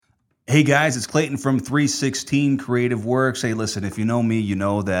Hey guys, it's Clayton from 316 Creative Works. Hey, listen, if you know me, you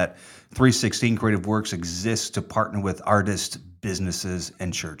know that 316 Creative Works exists to partner with artists, businesses,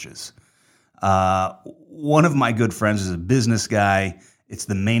 and churches. One of my good friends is a business guy. It's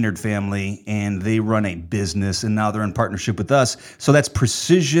the Maynard family, and they run a business, and now they're in partnership with us. So that's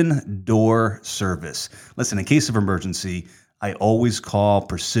Precision Door Service. Listen, in case of emergency, I always call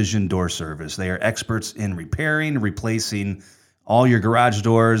Precision Door Service. They are experts in repairing, replacing all your garage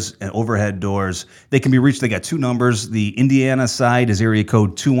doors and overhead doors. They can be reached. They got two numbers. The Indiana side is area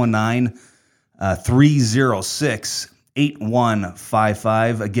code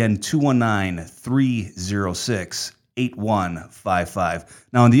 219-306-8155. Again, 219-306-8155.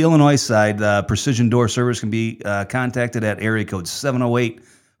 Now, on the Illinois side, Precision Door Service can be contacted at area code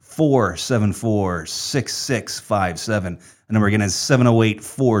 708-474-6657. The number again is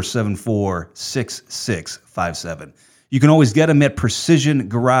 708-474-6657. You can always get them at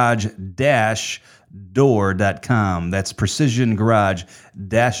precisiongarage-door.com. That's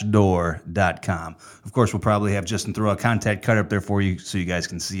precisiongarage-door.com. Of course, we'll probably have Justin throw a contact card up there for you so you guys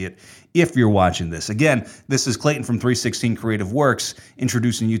can see it if you're watching this. Again, this is Clayton from 316 Creative Works,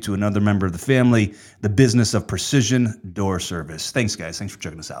 introducing you to another member of the family, the business of Precision Door Service. Thanks, guys. Thanks for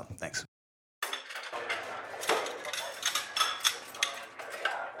checking us out. Thanks.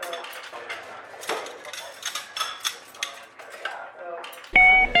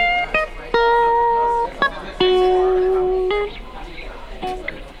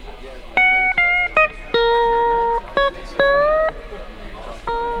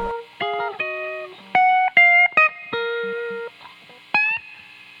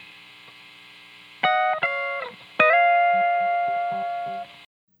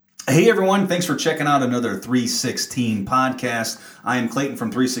 Hey everyone, thanks for checking out another 316 podcast. I am Clayton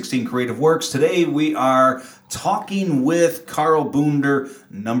from 316 Creative Works. Today we are talking with Carl Boonder,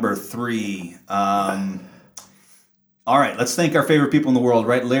 number 3. All right, let's thank our favorite people in the world,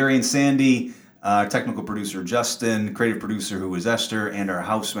 right? Larry and Sandy, technical producer Justin, creative producer who is Esther, and our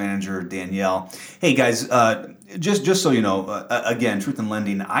house manager Danielle. Hey guys, just so you know, again, Truth in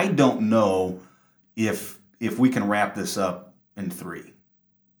Lending, I don't know if we can wrap this up in 3.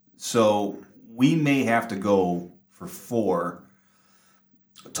 So we may have to go for 4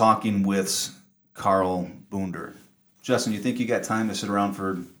 talking with Carl Boonder. Justin, you think you got time to sit around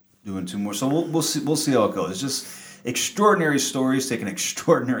for doing 2 more? So we'll see how it goes. It's just extraordinary stories take an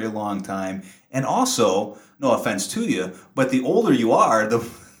extraordinary long time. And also, no offense to you, but the older you are, the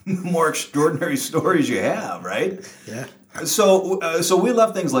more extraordinary stories you have, right? Yeah. So we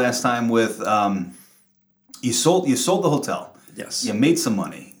left things last time with you sold the hotel. Yes. You made some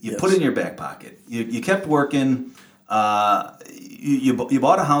money. You put it in your back pocket. You kept working. You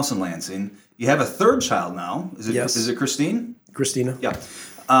bought a house in Lansing. You have a 3rd child now. Is it Christine? Christina. Yeah.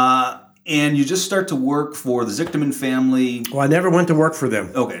 And you just start to work for the Zichterman family. Well, I never went to work for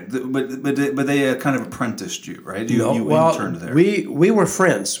them. Okay, but they kind of apprenticed you, right? You interned there. We were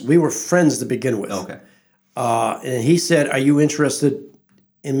friends. We were friends to begin with. Okay. And he said, "Are you interested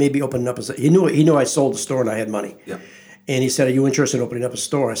in maybe opening up a?" He knew I sold the store and I had money. Yeah. And he said, "Are you interested in opening up a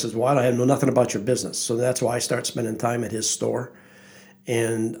store?" I said, "Well, I know nothing about your business." So that's why I started spending time at his store,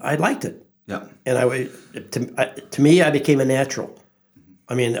 and I liked it. Yeah. And to me, I became a natural.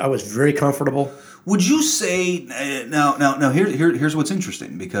 I mean, I was very comfortable. Would you say now? Here's what's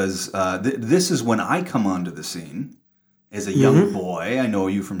interesting because this is when I come onto the scene as a young boy. I know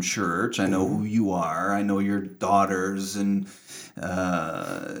you from church. I know who you are. I know your daughters and.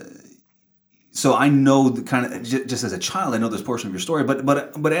 So I know the kind of just as a child, I know this portion of your story.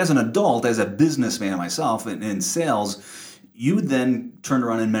 But as an adult, as a businessman myself in sales, you then turned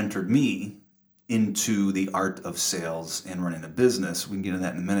around and mentored me into the art of sales and running a business. We can get into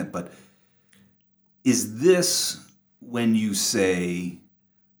that in a minute. But is this when you say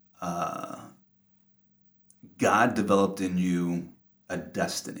God developed in you a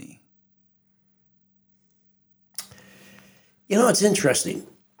destiny? You know, it's interesting.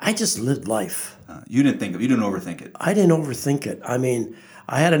 I just lived life. You didn't overthink it. I didn't overthink it. I mean,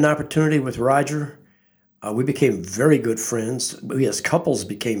 I had an opportunity with Roger. We became very good friends. We as couples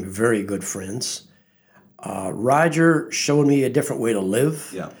became very good friends. Roger showed me a different way to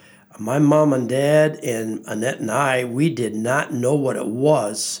live. Yeah. My mom and dad and Annette and I, we did not know what it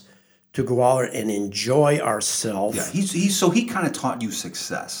was to go out and enjoy ourselves. Yeah. He kind of taught you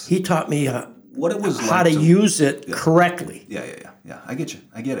success. He taught me what it was how to use it correctly. Yeah. I get you.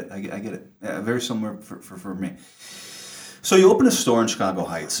 I get it. I get it. Yeah, very similar for me. So you opened a store in Chicago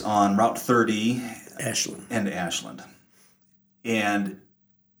Heights on Route 30. Ashland. And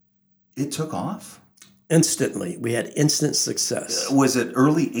it took off? Instantly. We had instant success. Was it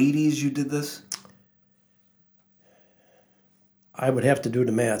early 80s you did this? I would have to do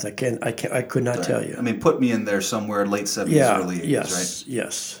the math. I could not tell you. I mean, put me in there somewhere, late 70s, early 80s, right?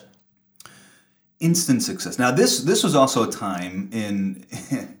 Yes. Instant success. Now, this was also a time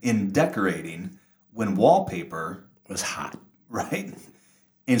in decorating when wallpaper Was hot. right?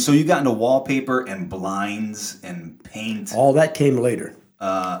 And so you got into wallpaper and blinds and paint, All that came later.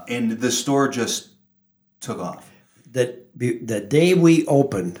 and the store just took off. The day we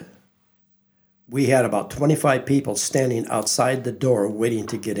opened, we had about 25 people standing outside the door waiting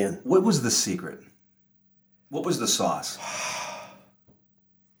to get in. What was the secret? What was the sauce?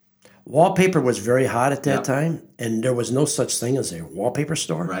 Wallpaper was very hot at that Yep. time, and there was no such thing as a wallpaper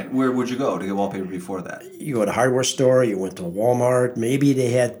store. Right? Where would you go to get wallpaper before that? You go to a hardware store, you went to Walmart, maybe they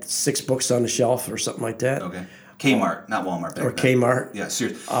had 6 books on the shelf or something like that. Okay. Kmart, not Walmart. back Or then. Kmart. Yeah,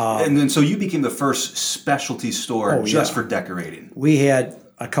 seriously. And then so you became the first specialty store just yeah. for decorating. We had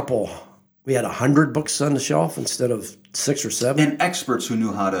 100 books on the shelf instead of 6 or 7. And experts who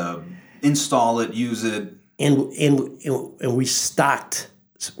knew how to install it, use it. And we stocked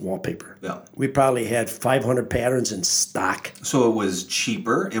wallpaper. Yeah. We probably had 500 patterns in stock. So it was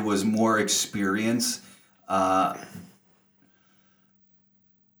cheaper. It was more experience. I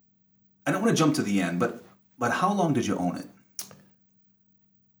don't want to jump to the end, but how long did you own it?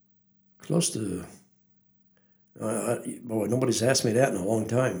 Close to. Boy, nobody's asked me that in a long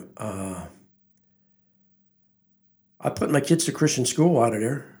time. I put my kids to Christian school out of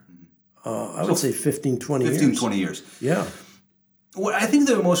there. I would say 15, 20 years. 15, 20 years. Yeah. What I think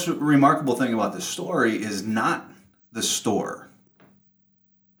the most remarkable thing about this story is not the store.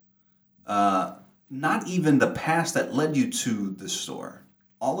 Not even the past that led you to the store.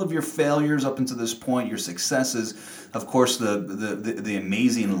 All of your failures up until this point, your successes, of course, the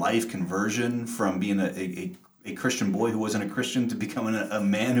amazing life conversion from being a Christian boy who wasn't a Christian to becoming a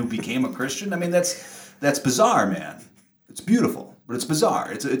man who became a Christian. I mean, that's bizarre, man. It's beautiful, but it's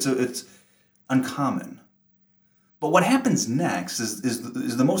bizarre. It's uncommon. But what happens next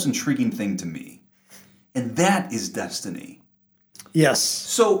is the most intriguing thing to me, and that is destiny. Yes.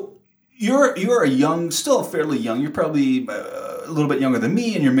 So you're a young, still fairly young. You're probably a little bit younger than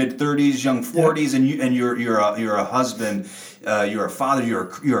me, in your mid 30s, young 40s, and you're a husband, you're a father,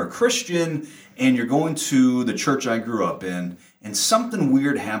 you're a Christian, and you're going to the church I grew up in, and something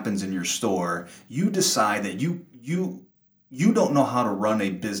weird happens in your store. You decide that you don't know how to run a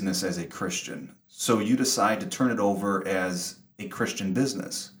business as a Christian, so you decide to turn it over as a Christian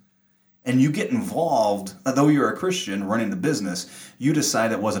business. And you get involved, although you're a Christian running the business, you decide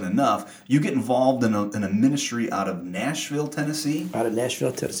that wasn't enough. You get involved in a ministry out of Nashville, Tennessee. Out of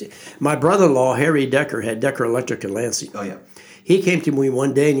Nashville, Tennessee. My brother-in-law, Harry Decker, had Decker Electric in Lansing. Oh, yeah. He came to me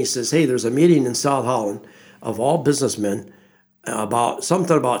one day and he says, hey, there's a meeting in South Holland of all businessmen about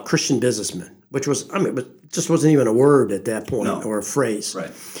something about Christian businessmen, which was, it just wasn't even a word at that point or a phrase.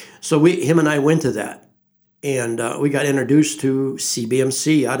 Right. So him and I went to that. And we got introduced to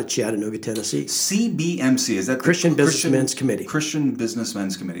CBMC out of Chattanooga, Tennessee. CBMC, is that the Christian Businessmen's Committee. Christian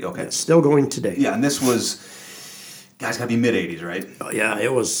Businessmen's Committee, okay. It's still going today. Yeah, and this was, guys, got to be mid-'80s, right? Yeah,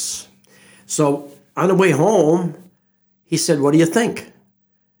 it was. So on the way home, he said, what do you think?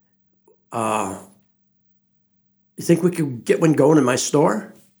 You think we could get one going in my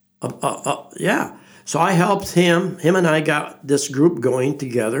store? Yeah. So I helped him. Him and I got this group going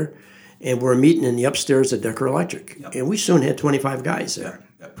together. And we're meeting in the upstairs at Decker Electric. Yep. And we soon had 25 guys there.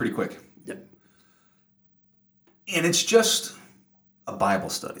 Yeah, pretty quick. Yep. And it's just a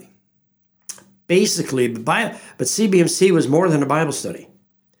Bible study. Basically, but CBMC was more than a Bible study.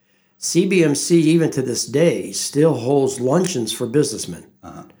 CBMC, even to this day, still holds luncheons for businessmen.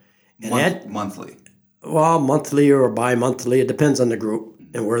 Uh-huh. And monthly. Well, monthly or bi-monthly. It depends on the group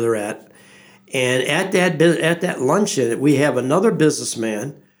and where they're at. And at that luncheon, we have another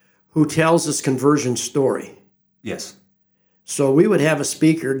businessman who tells his conversion story. Yes. So we would have a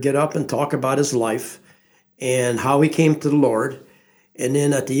speaker get up and talk about his life and how he came to the Lord. And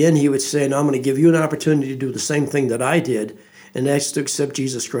then at the end, he would say, now I'm going to give you an opportunity to do the same thing that I did, and that's to accept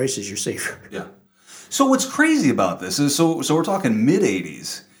Jesus Christ as your Savior. Yeah. So what's crazy about this is, so we're talking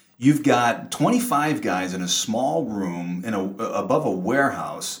mid-'80s. You've got 25 guys in a small room above a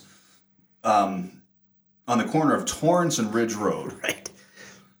warehouse on the corner of Torrance and Ridge Road. Right.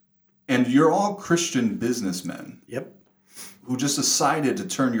 And you're all Christian businessmen. Yep. Who just decided to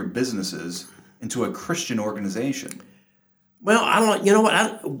turn your businesses into a Christian organization. Well, I don't. You know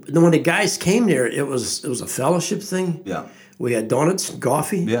what? When the guys came there, it was a fellowship thing. Yeah. We had donuts,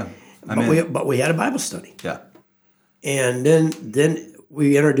 coffee. Yeah. But we had a Bible study. Yeah. And then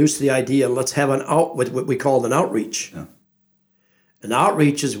we introduced the idea, let's have what we called an outreach. Yeah. An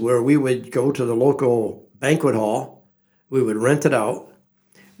outreach is where we would go to the local banquet hall, we would rent it out,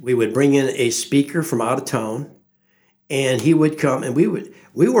 we would bring in a speaker from out of town, and he would come, and we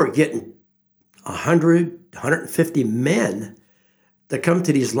were getting 100, 150 men that come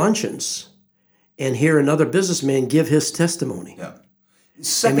to these luncheons and hear another businessman give his testimony. Yeah.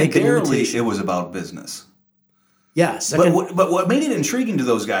 Secondarily, it was about business. Yeah. But what made it intriguing to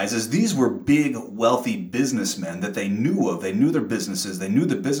those guys is these were big, wealthy businessmen that they knew of. They knew their businesses. They knew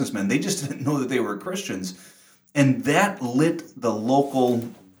the businessmen. They just didn't know that they were Christians. And that lit the local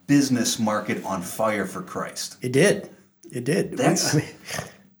business market on fire for Christ. It did. It did.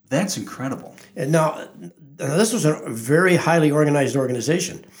 That's incredible. And now, this was a very highly organized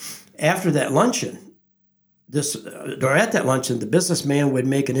organization. After that luncheon, at that luncheon, the businessman would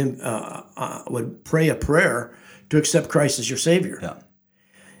would pray a prayer to accept Christ as your Savior. Yeah.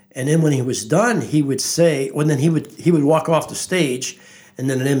 And then when he was done, he would say, then he would walk off the stage, and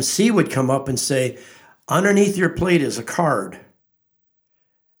then an MC would come up and say, underneath your plate is a card.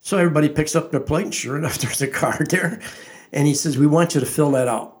 So everybody picks up their plate, and sure enough, there's a card there. And he says, we want you to fill that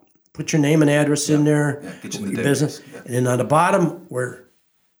out. Put your name and address in there, get you your business. Yeah. And then on the bottom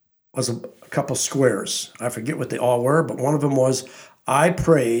was a couple squares. I forget what they all were, but one of them was, I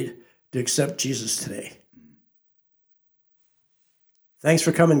prayed to accept Jesus today. Thanks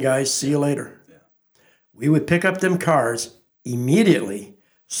for coming, guys. See you later. Yeah. We would pick up them cards immediately,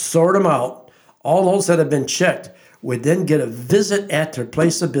 sort them out. All those that have been checked would then get a visit at their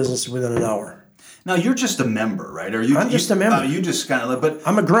place of business within an hour. Now, you're just a member, right? I'm just a member. You just kind of, but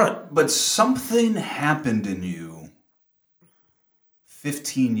I'm a grunt. But something happened in you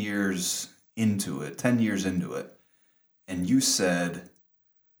 15 years into it, 10 years into it, and you said,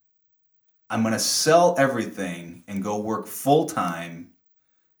 I'm going to sell everything and go work full-time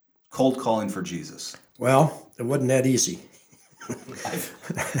cold calling for Jesus. Well, it wasn't that easy.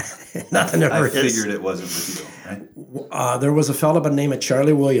 Nothing ever is. I figured it wasn't with you, right? There was a fellow by the name of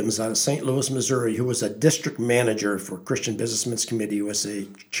Charlie Williams out of St. Louis, Missouri, who was a district manager for Christian Businessmen's Committee, USA,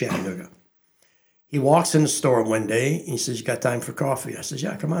 Chattanooga. He walks in the store one day, and he says, you got time for coffee? I says,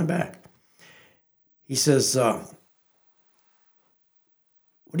 yeah, come on back. He says, what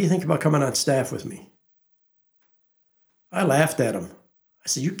do you think about coming on staff with me? I laughed at him. I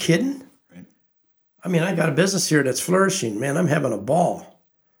said, you kidding? Right. I mean, I got a business here that's flourishing. Man, I'm having a ball.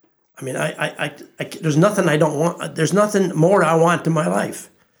 I mean, I there's nothing I don't want. There's nothing more I want in my life.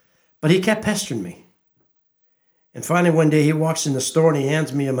 But he kept pestering me. And finally, one day he walks in the store and he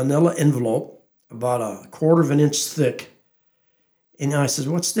hands me a manila envelope about a quarter of an inch thick. And I says,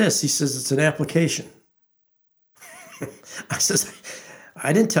 what's this? He says, it's an application. I says,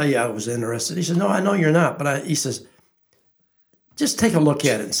 I didn't tell you I was interested. He said, no, I know you're not. But he says, just take a look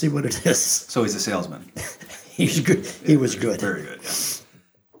at it and see what it is. So he's a salesman. He's good. He was good. Very good, yeah.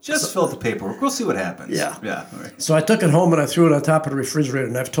 Just fill out the paperwork. We'll see what happens. Yeah. Yeah. All right. So I took it home and I threw it on top of the refrigerator,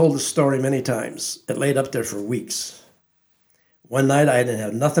 and I've told the story many times. It laid up there for weeks. One night I didn't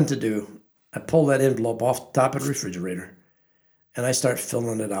have nothing to do. I pulled that envelope off the top of the refrigerator, and I start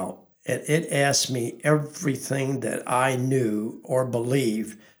filling it out. And it asked me everything that I knew or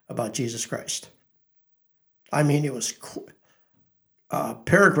believed about Jesus Christ. I mean, it was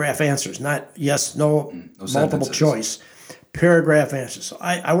paragraph answers, not yes, no, multiple choice. Paragraph answers. So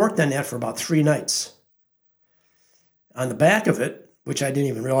I worked on that for about 3 nights. On the back of it, which I didn't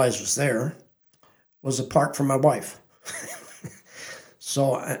even realize was there, was a part for my wife.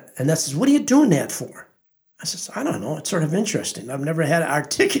 So, and that says, what are you doing that for? I says, I don't know. It's sort of interesting. I've never had to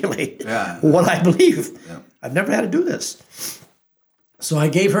articulate what I believe. Yeah. I've never had to do this. So I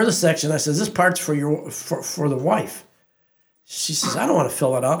gave her the section. I said, this part's for the wife. She says, I don't want to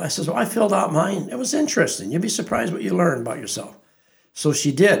fill it out. I says, well, I filled out mine. It was interesting. You'd be surprised what you learn about yourself. So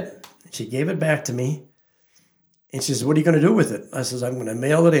she did. She gave it back to me. And she says, what are you going to do with it? I says, I'm going to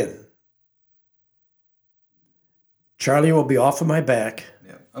mail it in. Charlie will be off of my back.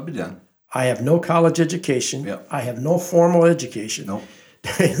 Yeah, I'll be done. I have no college education. Yeah. I have no formal education. Nope.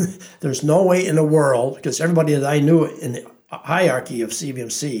 There's no way in the world, because everybody that I knew in the hierarchy of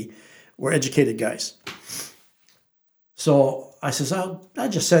CVMC were educated guys. So I says, I'll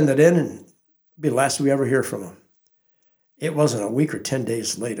just send it in and it'll be the last we ever hear from him. It wasn't a week or 10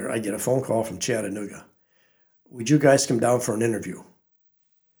 days later, I get a phone call from Chattanooga. Would you guys come down for an interview?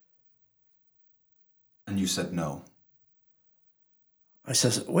 And you said no. I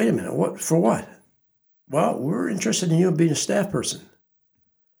says, wait a minute, what for what? Well, we're interested in you being a staff person. I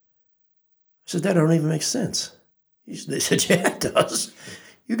said, that don't even make sense. They said, yeah, it does.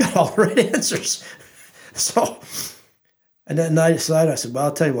 You got all the right answers. So And then I decided, I said, well,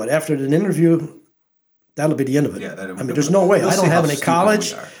 I'll tell you what, after an interview, that'll be the end of it. Yeah, I mean, there's no way. I don't have any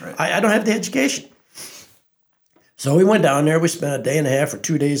college. Right. I don't have the education. So we went down there. We spent a day and a half or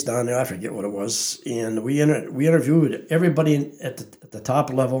 2 days down there. I forget what it was. And we interviewed everybody at the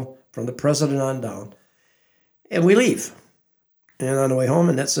top level, from the president on down. And we leave. And on the way home,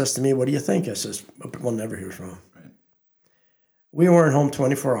 Annette says to me, what do you think? I says, we'll never hear from him. Right. We weren't home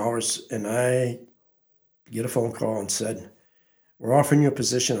 24 hours, and I get a phone call and said, we're offering you a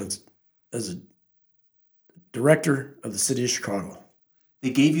position as a director of the city of Chicago. They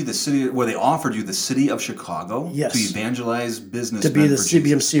gave you the city, they offered you the city of Chicago Yes. to evangelize business. To be the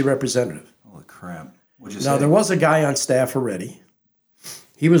CBMC representative. Holy crap. What'd you Now, say? there was a guy on staff already.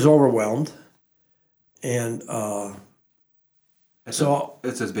 He was overwhelmed. And it's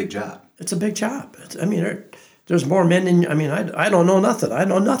a big job. It's a big job. There's more men than, I don't know nothing. I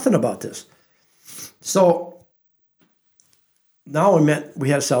know nothing about this. So now we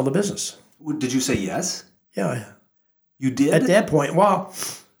had to sell the business. Did you say yes? Yeah. You did? At that point, well,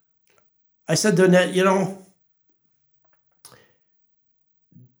 I said to Annette,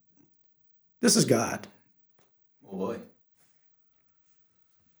 this is God. Oh, boy.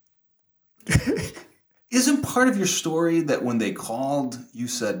 Isn't part of your story that when they called, you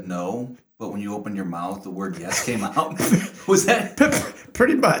said no, but when you opened your mouth, the word yes came out? Was that?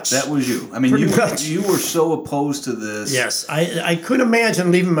 Pretty much. That was you. I mean, you were so opposed to this. Yes. I couldn't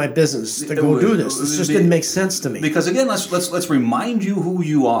imagine leaving my business to go do this. This just didn't make sense to me. Because again, let's remind you who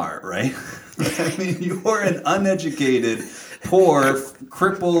you are, right? I mean, you are an uneducated, poor,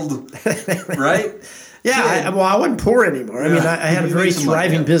 crippled, right? Yeah. I wasn't poor anymore. I had a very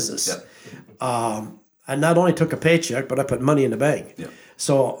thriving business. Yeah. I not only took a paycheck, but I put money in the bank. Yeah.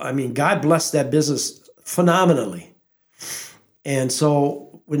 So, God blessed that business phenomenally. And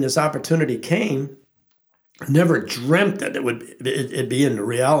so when this opportunity came, I never dreamt that it'd be in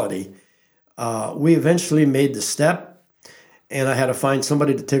reality. We eventually made the step, and I had to find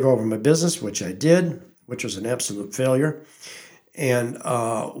somebody to take over my business, which I did, which was an absolute failure. And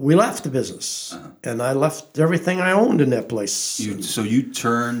we left the business, and I left everything I owned in that place. So you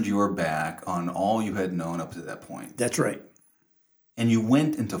turned your back on all you had known up to that point. That's right. And you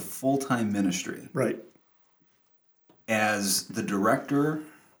went into full-time ministry. Right. As the director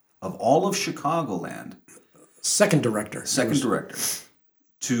of all of Chicagoland. Second director.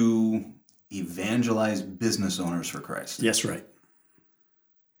 To evangelize business owners for Christ. Yes, right.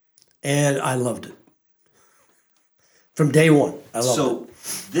 And I loved it. From day one, I loved it. So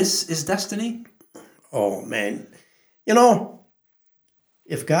this is destiny? Oh, man.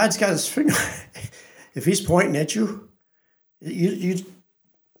 If God's got his finger, if he's pointing at you, I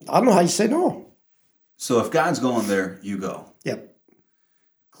don't know how you say no. So if God's going there, you go. Yep.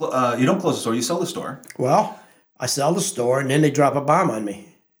 You don't close the store, you sell the store. Well, I sell the store, and then they drop a bomb on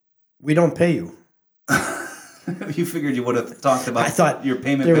me. We don't pay you. You figured you would have talked about your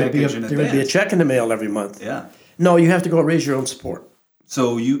payment package in advance. There would be a check in the mail every month. Yeah. No, you have to go raise your own support.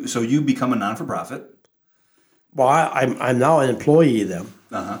 So you become a non-for-profit. Well, I'm now an employee of them.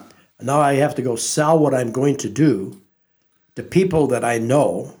 Uh-huh. Now I have to go sell what I'm going to do to people that I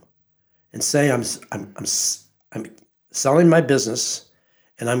know, and say I'm selling my business,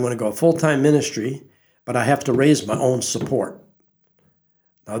 and I'm going to go full-time ministry, but I have to raise my own support.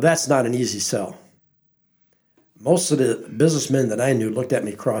 Now that's not an easy sell. Most of the businessmen that I knew looked at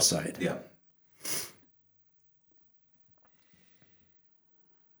me cross-eyed. Yeah.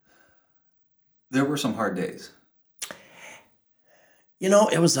 There were some hard days.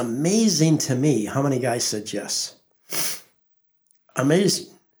 It was amazing to me how many guys said yes. Amazing.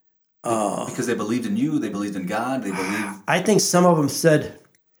 Because they believed in you, they believed in God, they believed... I think some of them said,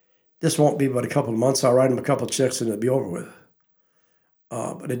 this won't be but a couple of months, I'll write them a couple of checks and it'll be over with.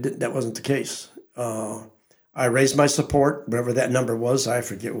 But that wasn't the case. I raised my support, whatever that number was, I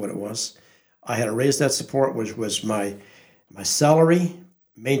forget what it was. I had to raise that support, which was my salary,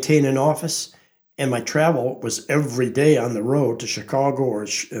 maintain an office, and my travel was every day on the road to Chicago or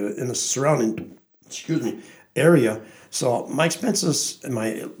in the surrounding, area. So my expenses and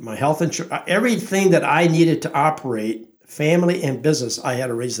my health insurance, everything that I needed to operate, family and business, I had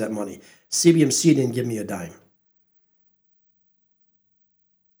to raise that money. CBMC didn't give me a dime.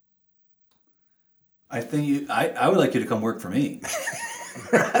 I think I would like you to come work for me.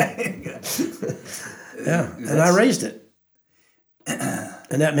 Yeah, and I raised it.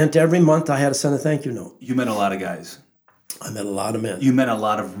 And that meant every month I had to send a thank you note. You met a lot of guys. I met a lot of men. You met a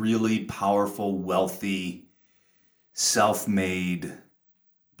lot of really powerful, wealthy, self-made,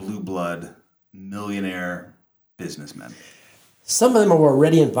 blue blood, millionaire businessmen. Some of them were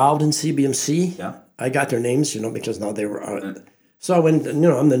already involved in CBMC. Yeah. I got their names, because now they were. So when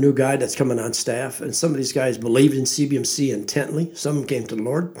I'm the new guy that's coming on staff, and some of these guys believed in CBMC intently. Some of them came to the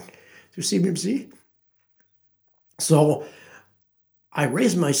Lord through CBMC. So I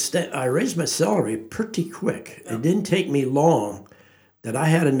raised my salary pretty quick. It didn't take me long that I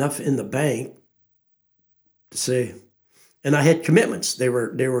had enough in the bank to say, and I had commitments. They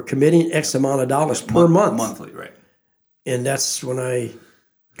were committing X amount of dollars per month, monthly, right? And that's when I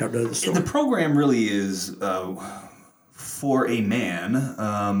got rid of the store. The program really is for a man,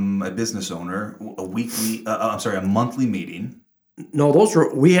 a business owner, a monthly meeting. No,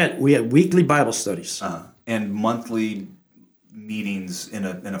 we had weekly Bible studies and monthly meetings in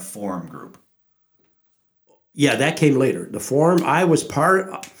a forum group. Yeah, that came later. The forum, I was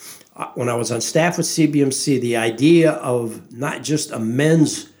part, when I was on staff with CBMC, the idea of not just a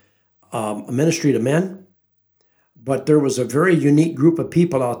ministry to men, but there was a very unique group of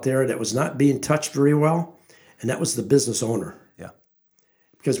people out there that was not being touched very well, and that was the business owner. Yeah.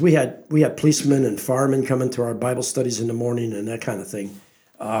 Because we had policemen and firemen coming to our Bible studies in the morning and that kind of thing.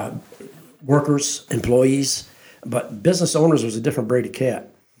 Workers, employees, but business owners was a different breed of cat.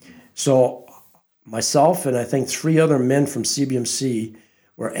 So myself and I think 3 other men from CBMC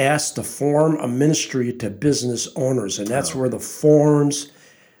were asked to form a ministry to business owners, and that's where the forums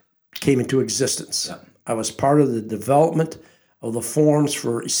came into existence. Yeah. I was part of the development of the forums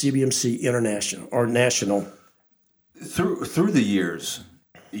for CBMC International or National. Through the years,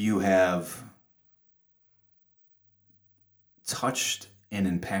 you have touched and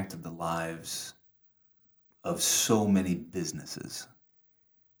impacted the lives of so many businesses.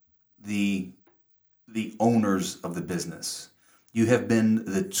 The owners of the business. You have been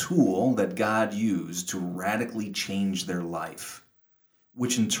the tool that God used to radically change their life,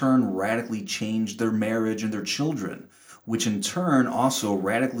 which in turn radically changed their marriage and their children, which in turn also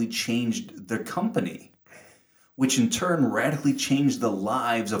radically changed their company, which in turn radically changed the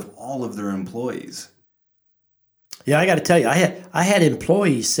lives of all of their employees. Yeah, I got to tell you, I had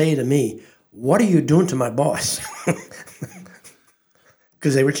employees say to me, "What are you doing to my boss?"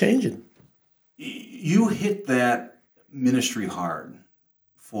 Because they were changing. You hit that ministry hard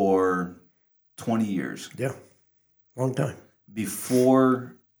for 20 years. Yeah, long time.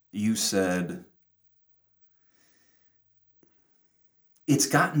 Before you said, it's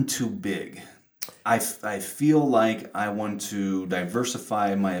gotten too big. I feel like I want to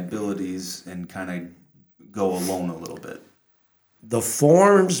diversify my abilities and kind of go alone a little bit. The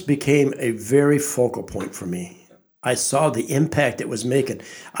forums became a very focal point for me. I saw the impact it was making.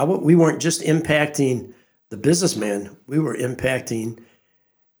 We weren't just impacting the businessman. We were impacting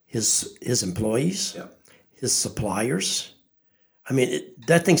his employees, his suppliers. I mean,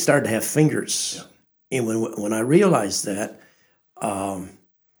 that thing started to have fingers. Yeah. And when I realized that, and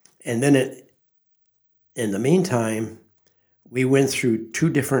then in the meantime, we went through 2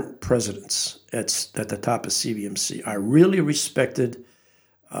 different presidents at the top of CBMC. I really respected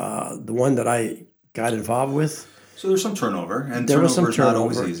the one that I got involved with. So there's some turnover, and there was some turnover, not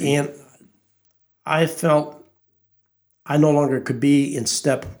always easy. And I felt I no longer could be in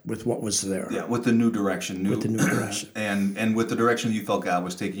step with what was there. Yeah, with the new direction. With the new direction. And with the direction you felt God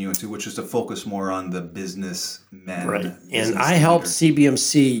was taking you into, which is to focus more on the businessmen. Right. And I helped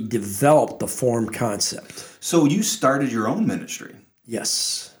CBMC develop the forum concept. So you started your own ministry.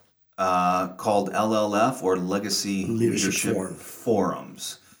 Yes. Called LLF, or Legacy Leadership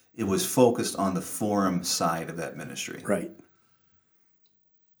Forums. It was focused on the forum side of that ministry. Right.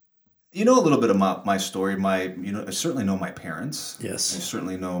 You know a little bit about my story. I certainly know my parents. Yes. I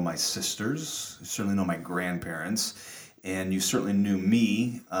certainly know my sisters. I certainly know my grandparents. And you certainly knew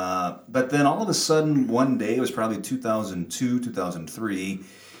me. But then all of a sudden, one day, it was probably 2002, 2003,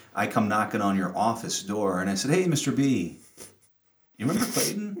 I come knocking on your office door, and I said, "Hey, Mr. B, you remember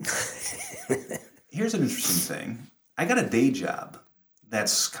Clayton? Here's an interesting thing. I got a day job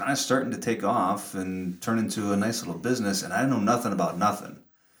that's kind of starting to take off and turn into a nice little business, and I know nothing about nothing.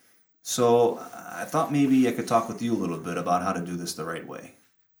 So I thought maybe I could talk with you a little bit about how to do this the right way."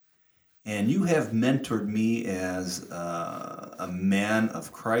 And you have mentored me as a man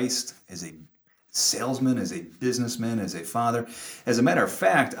of Christ, as a salesman, as a businessman, as a father. As a matter of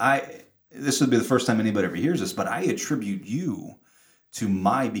fact, this would be the first time anybody ever hears this, but I attribute you to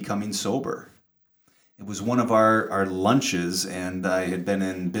my becoming sober. It was one of our lunches, and I had been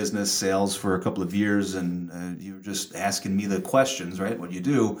in business sales for a couple of years, and you were just asking me the questions, right? What you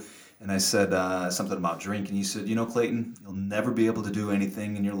do. And I said something about drink, and you said, "You know, Clayton, you'll never be able to do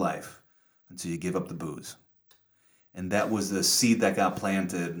anything in your life until you give up the booze." And that was the seed that got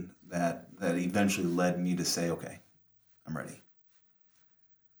planted that eventually led me to say, "Okay, I'm ready."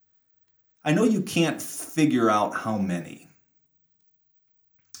 I know you can't figure out how many,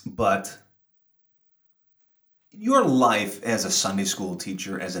 but your life as a Sunday school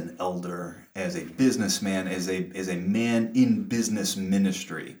teacher, as an elder, as a businessman, as a man in business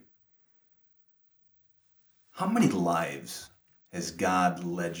ministry, how many lives has God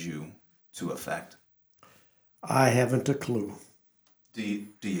led you to affect? I haven't a clue. Do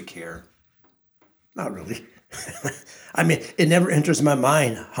you care? Not really. I mean, it never enters my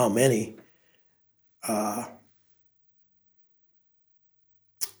mind how many.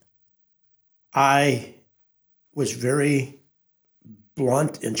 I was very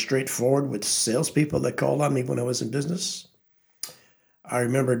blunt and straightforward with salespeople that called on me when I was in business. I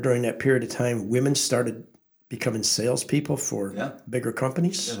remember during that period of time, women started becoming salespeople for bigger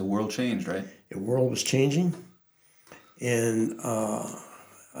companies. Yeah, the world changed, right? The world was changing. And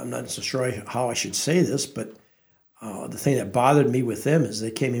I'm not so sure how I should say this, but the thing that bothered me with them is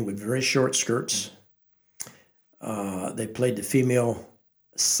they came in with very short skirts. They played the female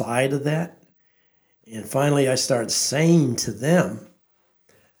side of that. And finally, I started saying to them,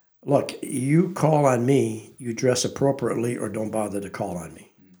 look, you call on me, you dress appropriately, or don't bother to call on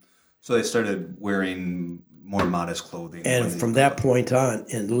me. So they started wearing more modest clothing. And from that point on,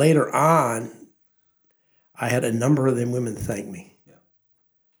 and later on, I had a number of them women thank me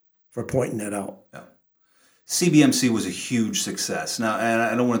for pointing that out. Yeah. CBMC was a huge success. Now, and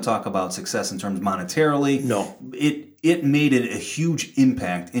I don't want to talk about success in terms monetarily. No. It made a huge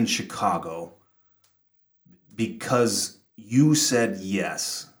impact in Chicago because you said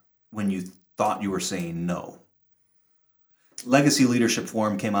yes when you thought you were saying no. Legacy Leadership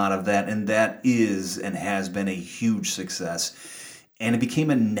Forum came out of that, and that is and has been a huge success. And it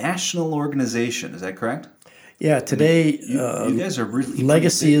became a national organization. Is that correct? Yeah, today you guys are really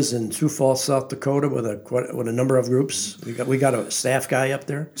Legacy is in Sioux Falls, South Dakota, with a number of groups. We got a staff guy up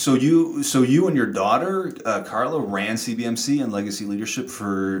there. So you and your daughter Carla ran CBMC and Legacy Leadership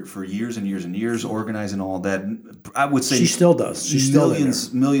for years and years and years, organizing all that. I would say she still does. She's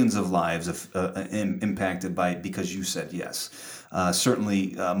millions of lives impacted by because you said yes.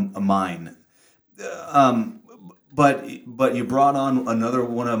 Certainly mine. But you brought on another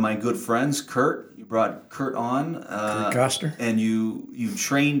one of my good friends, Kurt. You brought Kurt on, Kurt Koster, and you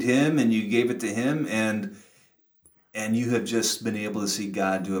trained him and you gave it to him, and you have just been able to see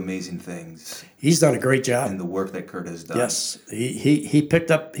God do amazing things. He's done a great job in the work that Kurt has done. Yes, he picked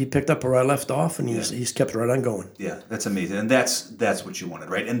up where I left off, and he's kept right on going. Yeah, that's amazing, and that's what you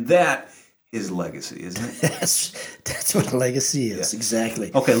wanted, right? And that is legacy, isn't it? That's what a legacy is,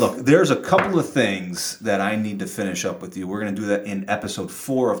 exactly. Okay, look, there's a couple of things that I need to finish up with you. We're going to do that in episode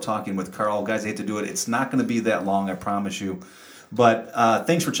 4 of Talking with Carl. Guys, I hate to do it. It's not going to be that long, I promise you. But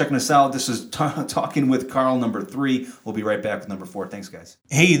thanks for checking us out. This is Talking with Carl number 3. We'll be right back with number 4. Thanks, guys.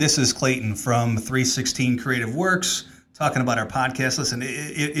 Hey, this is Clayton from 316 Creative Works, talking about our podcast. Listen,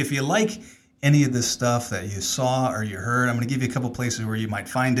 if you like any of this stuff that you saw or you heard, I'm going to give you a couple places where you might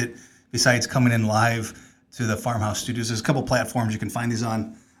find it. Besides coming in live to the Farmhouse Studios, there's a couple platforms you can find these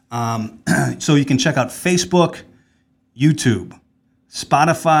on. So you can check out Facebook, YouTube,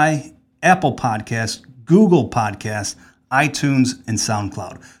 Spotify, Apple Podcasts, Google Podcasts, iTunes, and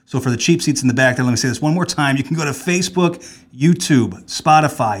SoundCloud. So for the cheap seats in the back there, let me say this one more time. You can go to Facebook, YouTube,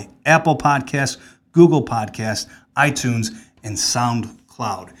 Spotify, Apple Podcasts, Google Podcasts, iTunes, and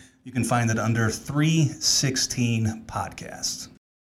SoundCloud. You can find it under 316 Podcasts.